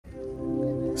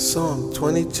Psalm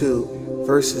 22,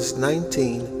 verses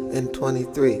 19 and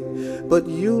 23. But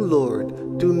you,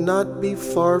 Lord, do not be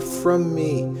far from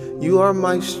me. You are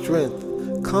my strength.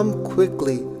 Come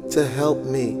quickly to help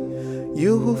me.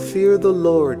 You who fear the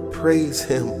Lord, praise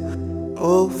him.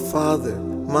 O Father,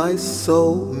 my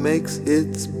soul makes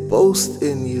its boast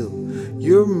in you.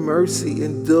 Your mercy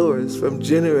endures from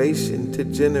generation to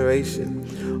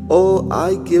generation. Oh,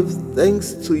 I give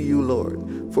thanks to you,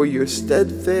 Lord, for your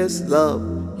steadfast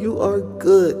love. You are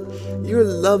good. Your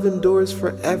love endures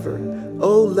forever.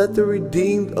 Oh, let the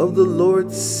redeemed of the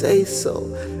Lord say so.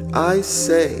 I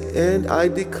say and I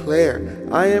declare,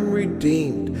 I am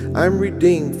redeemed. I am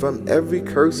redeemed from every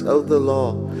curse of the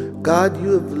law. God,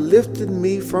 you have lifted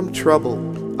me from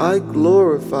trouble. I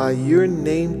glorify your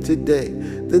name today.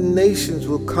 The nations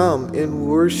will come and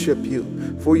worship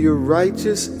you, for your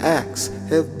righteous acts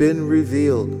have been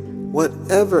revealed.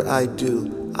 Whatever I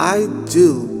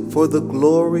do for the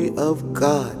glory of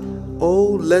God.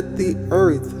 Oh, let the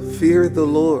earth fear the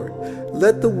Lord.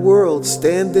 Let the world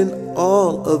stand in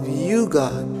awe of you,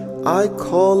 God. I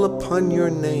call upon your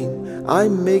name. I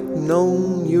make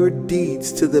known your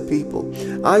deeds to the people.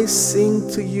 I sing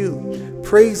to you.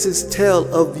 Praises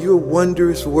tell of your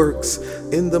wondrous works.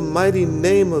 In the mighty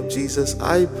name of Jesus,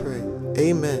 I pray.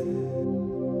 Amen.